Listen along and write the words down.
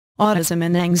Autism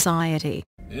and Anxiety.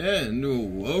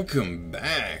 And welcome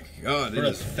back. God, For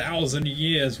 1,000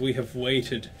 years we have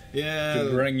waited to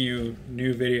bring you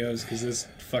new videos because this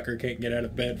fucker can't get out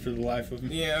of bed for the life of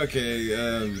him. Yeah,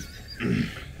 okay,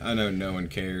 I know no one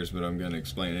cares, but I'm gonna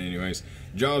explain it anyways.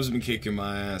 Job's been kicking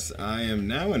my ass. I am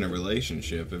now in a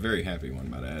relationship, a very happy one,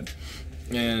 might add.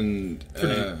 And,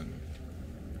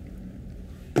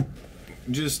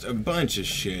 just a bunch of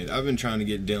shit. I've been trying to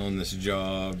get Dylan this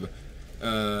job.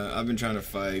 I've been trying to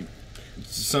fight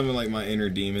some of, like, my inner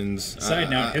demons. Side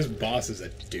note, his boss is a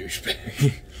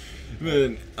douchebag.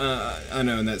 But, I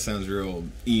know, and that sounds real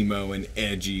emo and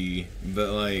edgy,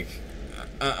 but, like,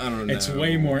 I don't know. It's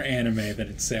way more anime than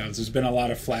it sounds. There's been a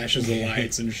lot of flashes of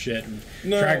lights and shit. And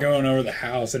No. try going over the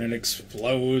house and it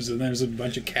explodes and there's a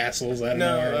bunch of castles out of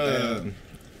nowhere.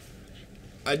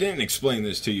 I didn't explain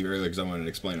this to you earlier because I wanted to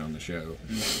explain it on the show.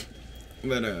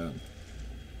 But,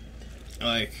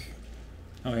 like...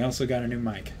 Oh, he also got a new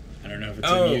mic. I don't know if it's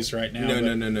in use right now.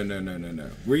 No.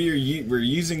 We're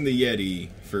using the Yeti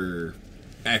for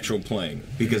actual playing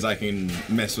because I can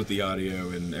mess with the audio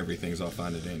and everything, so I'll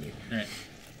find it dandy. Right.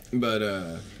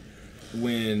 But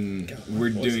when we're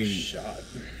doing shot.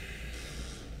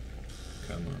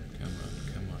 Come on.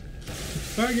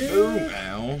 Fuck yeah. Oh,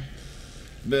 ow.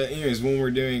 But anyways, when we're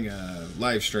doing a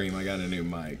live stream, I got a new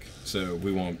mic, so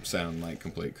we won't sound like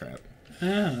complete crap.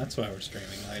 Ah, that's why we're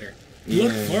streaming later. Yeah.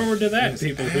 Look forward to that, Yes.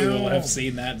 people who will have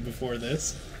seen that before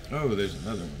this. Oh, there's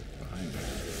another one behind me.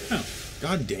 Oh.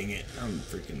 God dang it. I'm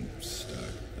freaking stuck,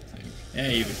 I think. Yeah,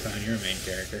 you'll be fine. You're a main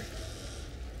character.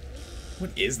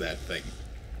 What is that thing?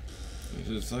 It's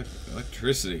just like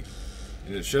electricity.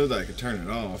 And it showed that I could turn it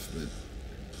off, but...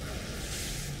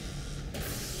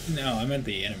 No, I meant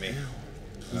the enemy.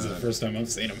 This is the first time I've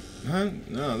seen them. Huh?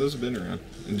 No, those have been around.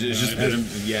 It's just No, been,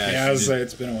 yeah, I was like,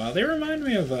 it's been a while. They remind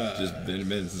me of just been a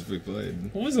minute since we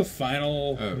played. what was the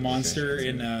final monster okay.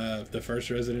 in the first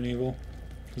Resident Evil?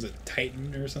 Was it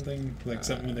Titan or something? Like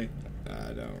something with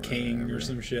I don't a king remember. or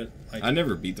some shit? Like, I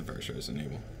never beat the first Resident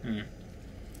Evil. It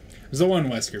was the one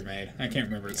Wesker made. I can't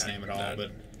remember its name at all,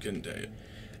 but couldn't tell you.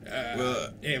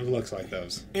 it looks like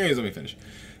those. Anyways, let me finish.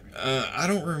 I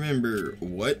don't remember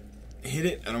what hit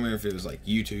it. I don't remember if it was like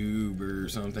YouTube or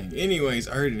something. Anyways,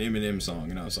 I heard an Eminem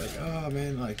song and I was like, oh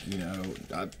man, like, you know,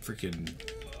 I freaking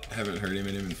haven't heard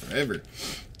Eminem in forever.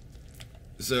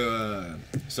 So,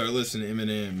 started listening to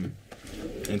Eminem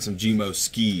and some Gmo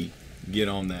Ski. Get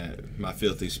on that, my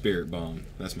filthy spirit bomb.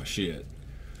 That's my shit.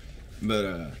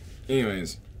 But,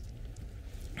 anyways,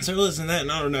 I started listening to that,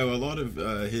 and I don't know, a lot of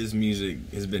his music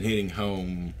has been hitting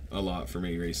home a lot for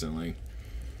me recently.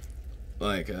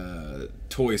 Like,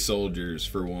 Toy Soldiers,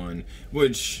 for one,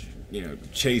 which, you know,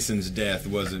 Chasen's death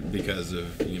wasn't because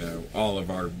of, you know, all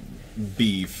of our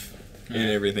beef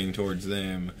and everything towards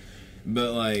them.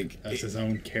 But, like... That's his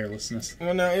own carelessness.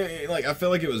 Well, no, like, I feel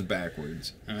like it was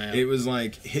backwards. Oh, yeah. It was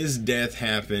like, his death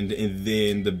happened, and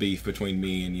then the beef between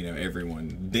me and, you know,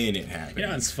 everyone, then it happened. You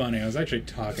know, it's funny. I was actually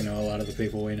talking to a lot of the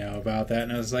people we know about that,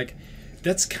 and I was like,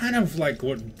 that's kind of like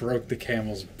what broke the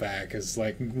camel's back, is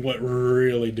like what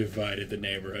really divided the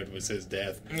neighborhood was his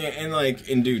death. Yeah,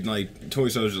 and dude, like, Toy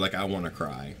Soldiers, like, I want to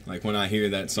cry. Like, when I hear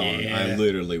that song, I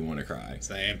literally want to cry.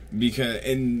 Same. Because,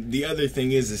 and the other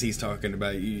thing is he's talking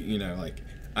about, you know, like,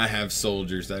 I have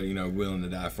soldiers that, you know, willing to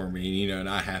die for me, you know, and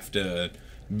I have to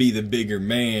be the bigger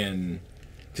man,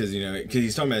 because, you know, because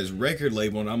he's talking about his record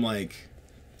label, and I'm like,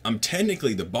 I'm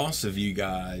technically the boss of you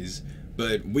guys,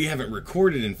 but we haven't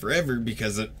recorded in forever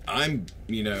because I'm,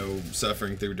 you know,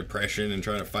 suffering through depression and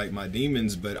trying to fight my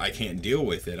demons, but I can't deal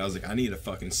with it. I was like, I need to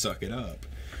fucking suck it up.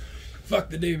 Fuck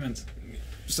the demons.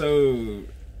 So,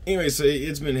 anyway, so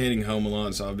it's been hitting home a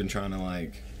lot, so I've been trying to,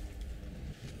 like,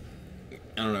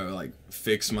 I don't know, like,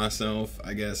 fix myself,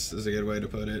 I guess is a good way to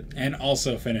put it. And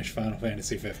also finish Final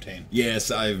Fantasy 15.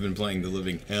 Yes, I've been playing the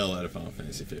living hell out of Final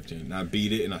Fantasy 15. I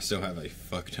beat it, and I still have a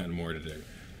fuck ton more to do.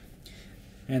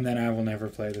 And then I will never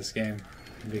play this game,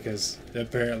 because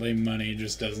apparently money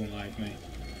just doesn't like me.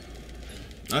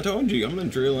 I told you, I'm gonna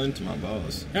drill into my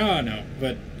boss. Oh, no,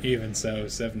 but even so,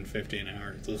 $7.50 an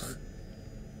hour. Ugh.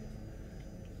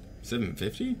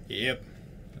 $7.50? Yep.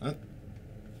 I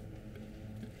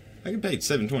get paid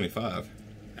 $7.25.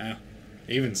 Oh,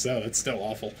 even so, it's still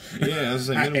awful. Yeah, I was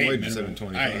saying minimum wage is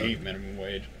 $7.25. I hate minimum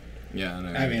wage. Yeah, I know.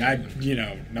 I mean,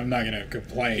 I'm not gonna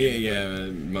complain. Yeah,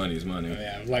 money's money.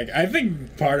 Yeah, like, I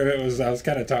think part of it was I was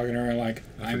kind of talking to her like,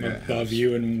 I'm above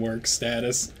you in work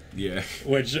status. Yeah.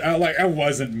 Which, I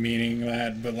wasn't meaning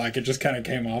that, but, like, it just kind of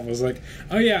came off. I was like,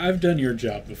 oh, yeah, I've done your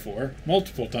job before.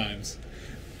 Multiple times.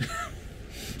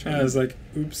 And I was like,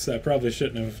 oops, I probably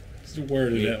shouldn't have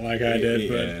worded it like I did,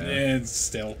 but it's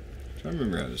still... I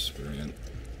remember how to sprint.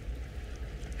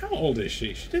 How old is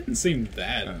she? She didn't seem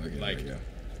that, Oh, okay, like, there you go.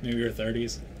 maybe her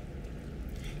 30s.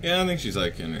 Yeah, I think she's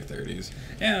like in her 30s.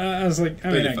 Yeah, I was like,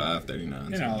 I mean, 35,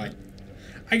 39. you know, like,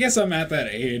 I guess I'm at that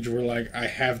age where, like, I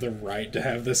have the right to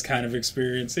have this kind of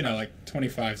experience. You know, like,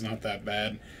 25's not that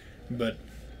bad, but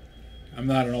I'm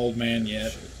not an old man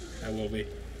yet. I will be.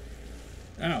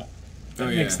 Oh.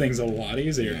 That makes things a lot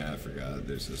easier. Yeah, I forgot.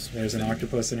 There's an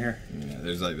octopus in here. Yeah,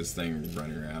 there's like this thing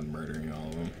running around murdering all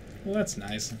of them. Well, that's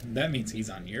nice. That means he's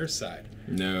on your side.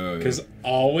 No. Because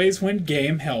always when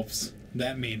game helps,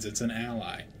 that means it's an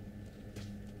ally.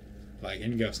 Like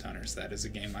in Ghost Hunters, that is a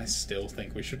game I still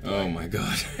think we should play. Oh my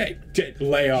god. Hey,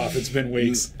 lay off. It's been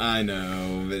weeks. I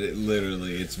know, but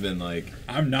it's been like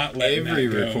I'm not letting every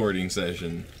that go. recording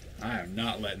session. I am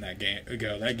not letting that game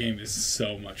go. That game is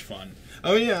so much fun.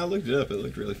 Oh yeah, I looked it up. It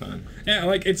looked really fun. Yeah,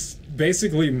 like it's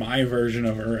basically my version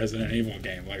of a Resident Evil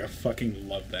game. Like I fucking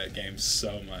love that game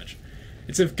so much.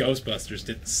 It's if Ghostbusters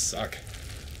didn't suck.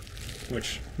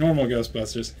 Which, normal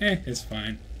Ghostbusters, it's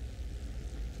fine.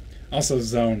 Also,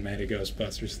 Zone made a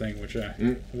Ghostbusters thing, which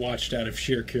I watched out of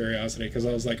sheer curiosity, because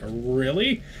I was like,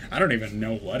 really? I don't even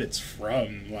know what it's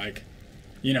from. Like,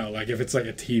 you know, like if it's like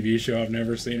a TV show I've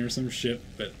never seen or some shit,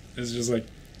 but it's just like,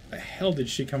 the hell did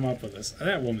she come up with this?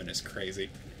 That woman is crazy.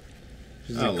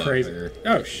 She's I love crazy. her.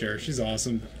 Oh, sure, she's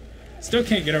awesome. Still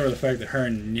can't get over the fact that her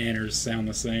and Nanners sound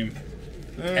the same.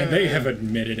 And they have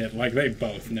admitted it, like they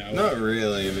both know. Not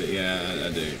really, but yeah,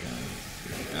 I do.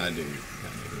 I do. Kind of.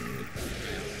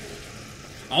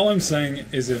 All I'm saying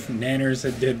is if Nanners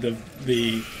had did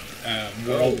the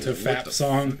World to Fap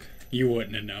song, you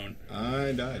wouldn't have known.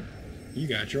 I died. You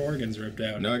got your organs ripped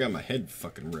out. No, I got my head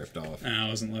fucking ripped off. I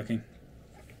wasn't looking.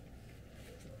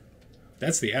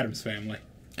 That's the Addams Family.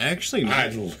 Actually,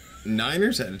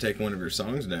 Niners had to take one of her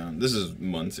songs down. This is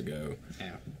months ago.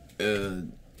 Yeah.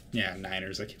 Yeah,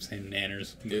 Niners. I keep saying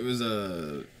Nanners. It was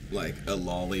a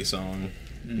lolly song.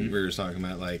 We were just talking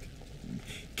about like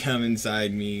come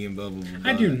inside me and blah blah blah.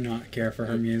 I do not care for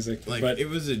her music, Like but it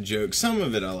was a joke. Some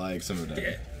of it I like, some of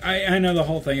it I know the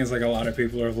whole thing is like a lot of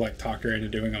people have like talked her into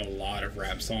doing a lot of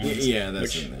rap songs. Yeah,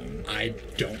 that's which the thing. I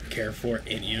don't care for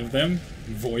any of them,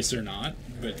 voice or not.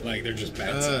 But like they're just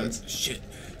bad songs. Shit,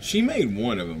 she made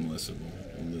one of them listenable.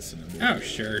 Oh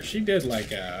sure, she did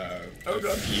like a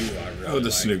few. I really the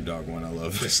like. Snoop Dogg one I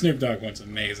love. The Snoop Dogg one's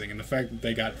amazing, and the fact that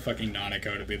they got fucking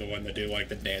Nanako to be the one to do like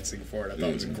the dancing for it, I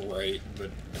thought was great.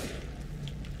 But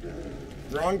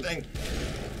wrong thing.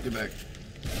 Get back.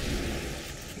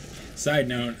 Side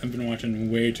note: I've been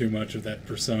watching way too much of that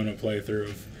Persona playthrough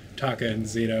of Taka and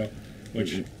Zito,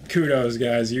 which kudos,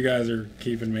 guys. You guys are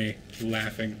keeping me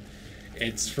laughing.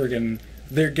 It's friggin'.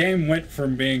 Their game went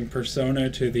from being Persona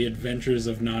to the Adventures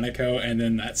of Nanako, and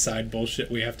then that side bullshit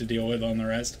we have to deal with on the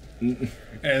rest. And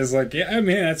it's like, yeah, I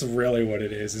mean, that's really what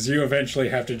it is you eventually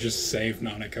have to just save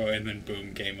Nanako, and then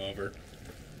boom, game over.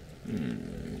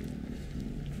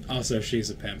 Also, she's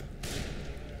a pimp.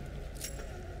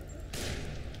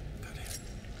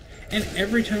 And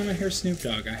every time I hear Snoop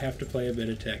Dogg, I have to play a bit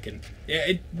of Tekken.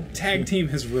 Yeah, Tag Team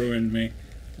has ruined me.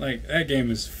 Like, that game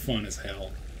is fun as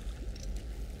hell.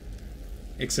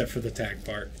 Except for the tag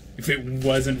part. If it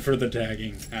wasn't for the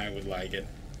tagging, I would like it.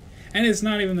 And it's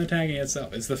not even the tagging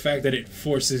itself. It's the fact that it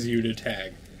forces you to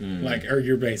tag. Like, or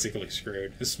you're basically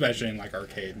screwed. Especially in, like,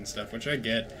 arcade and stuff, which I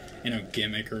get,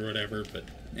 gimmick or whatever, but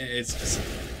it's just...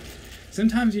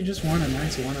 Sometimes you just want a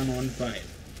nice one-on-one fight.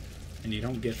 And you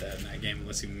don't get that in that game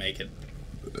unless you make it.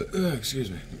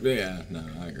 Excuse me. Yeah, no,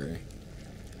 I agree.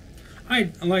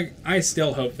 I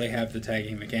still hope they have the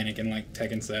tagging mechanic in, like,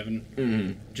 Tekken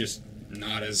 7. Just...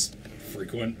 not as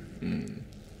frequent.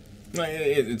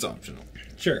 It's optional.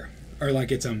 Sure. Or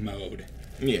like it's a mode.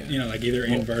 Yeah. Like either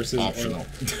in versus optional.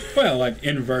 Well, like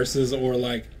in versus or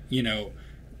like,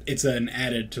 it's an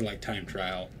added to like time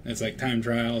trial. It's like time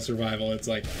trial, survival, it's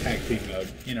like tag team mode.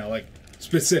 Like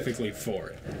specifically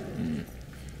for it.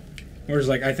 Whereas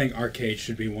like I think arcade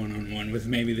should be one-on-one with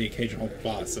maybe the occasional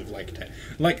boss of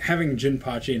like having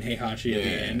Jinpachi and Heihachi at the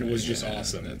end was just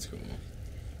awesome. That's cool.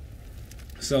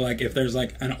 So, like, if there's,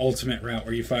 like, an ultimate route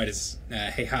where you fight as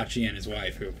Heihachi and his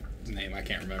wife, whose name I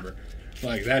can't remember,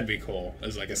 like, that'd be cool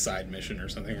as, like, a side mission or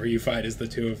something, where you fight as the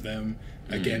two of them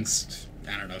against,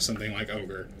 I don't know, something like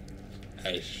Ogre.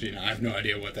 I have no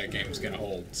idea what that game's gonna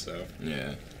hold, so...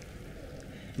 Yeah.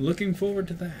 Looking forward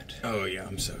to that. Oh, yeah,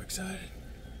 I'm so excited.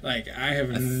 Like, I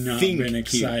have not been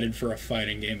excited for a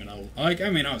fighting game in a... Like,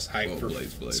 I mean, I was hyped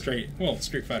for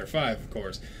Street Fighter V, of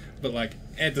course, but, like,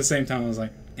 at the same time, I was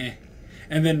like, eh.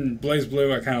 And then Blaze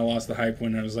Blue, I kind of lost the hype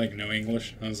when it was like no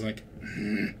English. I was like,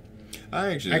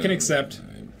 I can accept,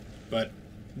 but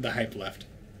the hype left.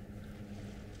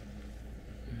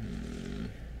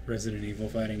 Resident Evil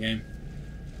fighting game.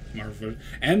 Marvel,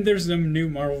 and there's some new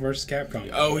Marvel vs. Capcom.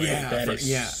 Oh Wait, yeah, that is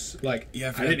yeah. like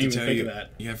Yeah, I didn't even think of that.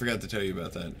 Yeah, I forgot to tell you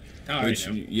about that. Oh, I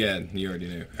knew. Yeah, you already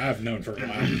knew. I've known for a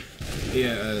while.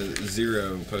 Yeah,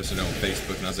 Zero posted on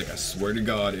Facebook, and I was like, I swear to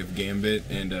God, if Gambit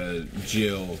and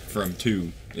Jill from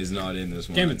 2 is not in this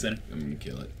one, Gambit's in it. I'm gonna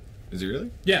kill it. Is he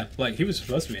really? Yeah, like he was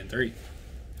supposed to be in 3.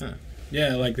 Huh.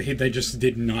 Yeah, like they just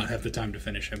did not have the time to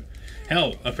finish him.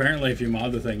 Hell, apparently if you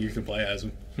mod the thing, you can play as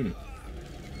him.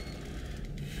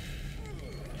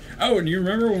 Oh, and you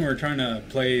remember when we were trying to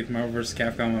play Marvel vs.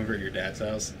 Capcom over at your dad's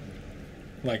house?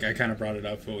 Like, I kind of brought it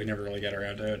up, but we never really got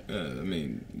around to it. I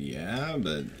mean, yeah,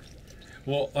 but...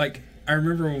 Well, like, I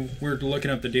remember when we were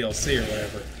looking up the DLC or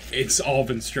whatever. It's all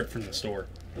been stripped from the store.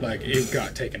 Like, it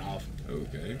got taken off.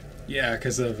 Okay. Yeah,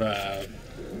 because of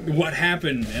what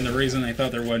happened, and the reason they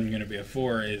thought there wasn't going to be a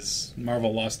 4 is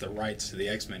Marvel lost the rights to the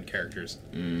X-Men characters.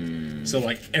 So,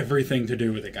 like, everything to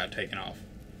do with it got taken off.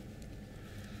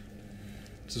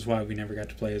 This is why we never got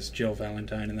to play as Jill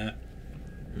Valentine in that.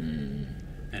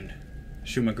 And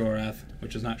Shuma Gorath,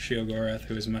 which is not Shio Gorath,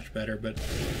 who is much better, but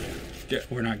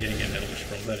we're not getting into Elder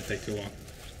Scrolls. That'd take too long.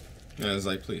 I was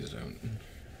like, please don't.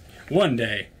 One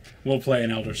day, we'll play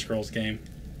an Elder Scrolls game.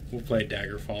 We'll play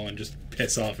Daggerfall and just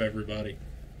piss off everybody.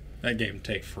 That game would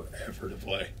take forever to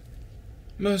play.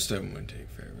 Most of them would take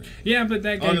forever. Yeah, but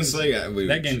that game's, honestly,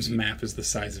 that game's map is the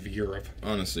size of Europe.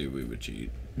 Honestly, we would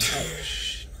cheat. Oh,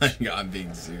 shit. I'm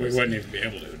being serious. We wouldn't even be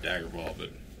able to do Daggerball,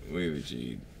 but... We would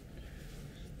cheat.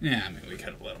 Yeah, I mean, we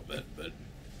could a little bit, but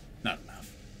not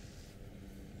enough.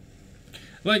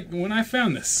 Like, when I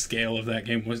found the scale of that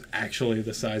game was actually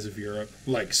the size of Europe,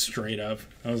 like, straight up,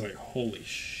 I was like, holy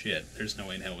shit, there's no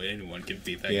way in hell anyone can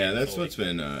beat that game. Yeah, that's fully. what's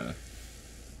been, I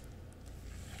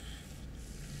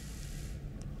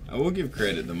will give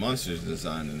credit, the monsters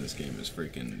design in this game is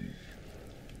freaking,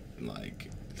 like...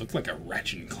 It looked like a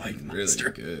Ratchet and Clank monster.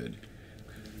 Really good.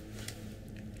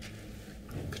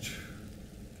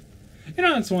 You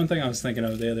know, that's one thing I was thinking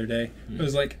of the other day. It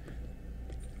was like,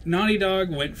 Naughty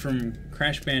Dog went from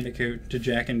Crash Bandicoot to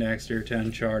Jak and Daxter to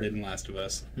Uncharted and Last of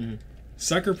Us.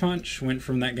 Sucker Punch went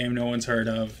from that game no one's heard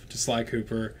of to Sly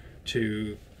Cooper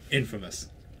to Infamous.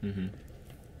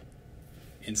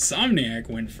 Insomniac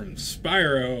went from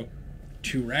Spyro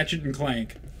to Ratchet and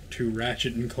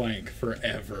Clank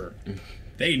forever.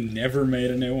 They never made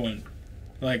a new one.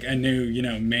 Like a new, you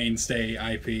know, mainstay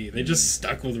IP. They just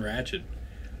stuck with Ratchet.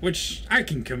 Which I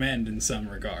can commend in some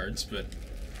regards, but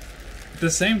at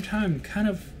the same time, kind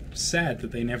of sad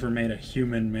that they never made a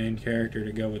human main character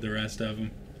to go with the rest of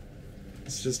them.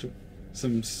 It's just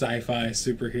some sci-fi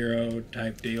superhero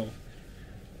type deal.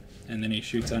 And then he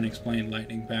shoots unexplained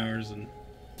lightning powers and...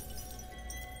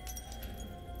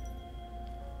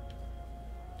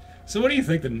 So what do you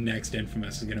think the next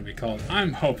Infamous is going to be called?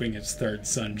 I'm hoping it's Third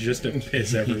Son, just to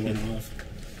piss everyone off.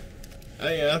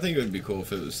 Yeah, I think it would be cool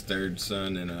if it was Third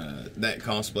Son and that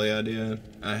cosplay idea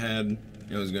I had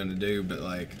I was going to do, but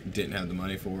like didn't have the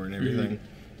money for and everything.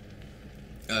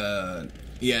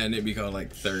 Yeah, and it'd be called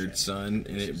like Third Son,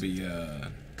 and it'd be I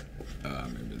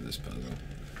remember this puzzle,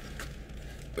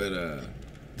 but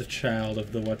the child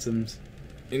of the Whatsums.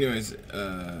 anyways,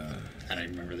 I don't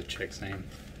even remember the chick's name.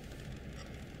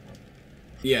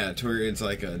 yeah, to where it's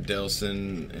like a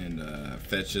Delson and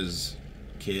Fetch's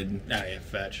kid. Ah, yeah,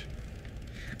 Fetch.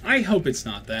 I hope it's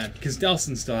not that, because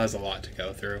Delson still has a lot to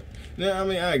go through. No, I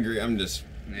mean, I agree. I'm just,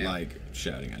 like,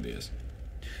 shouting ideas.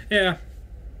 Yeah.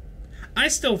 I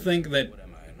still think that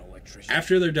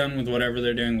after they're done with whatever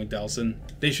they're doing with Delson,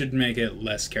 they should make it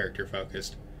less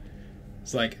character-focused.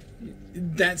 It's like,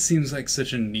 that seems like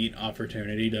such a neat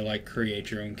opportunity to, like, create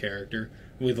your own character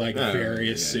with, like,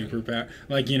 various superpowers.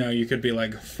 Like, you know, you could be,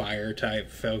 like,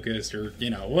 fire-type focused or, you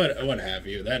know, what have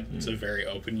you. That's a very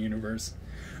open universe.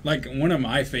 Like, one of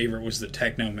my favorite was the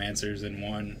Technomancers in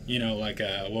one. You know, like,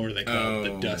 what were they called?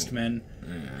 The Dustmen.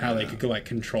 Yeah. How they could, like,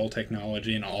 control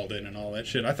technology and Alden and all that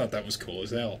shit. I thought that was cool as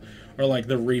hell. Or, like,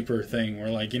 the Reaper thing where,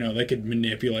 like, you know, they could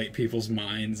manipulate people's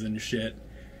minds and shit.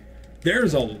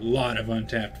 There's a lot of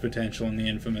untapped potential in the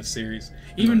Infamous series.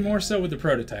 Even more so with the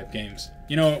Prototype games.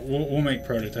 You know, we'll make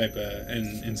Prototype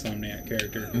an Insomniac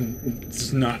character.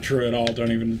 It's not true at all.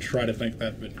 Don't even try to think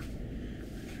that, but...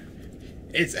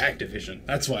 It's Activision.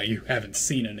 That's why you haven't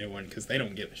seen a new one, because they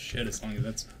don't give a shit as long as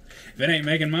that's... If it ain't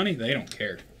making money, they don't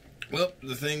care. Well,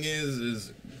 the thing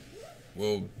is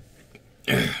well,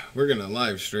 we're going to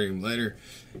live stream later,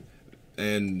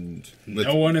 and...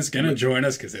 No one is going to join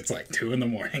us, because it's like 2 in the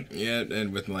morning. Yeah,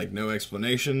 and with, like, no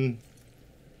explanation.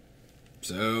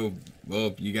 So,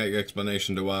 well, you got your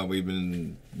explanation to why we've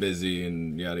been busy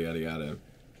and yada, yada, yada.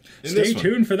 Stay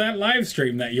tuned for that live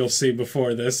stream that you'll see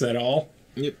before this at all.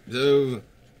 Yep. So,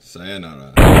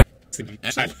 sayonara.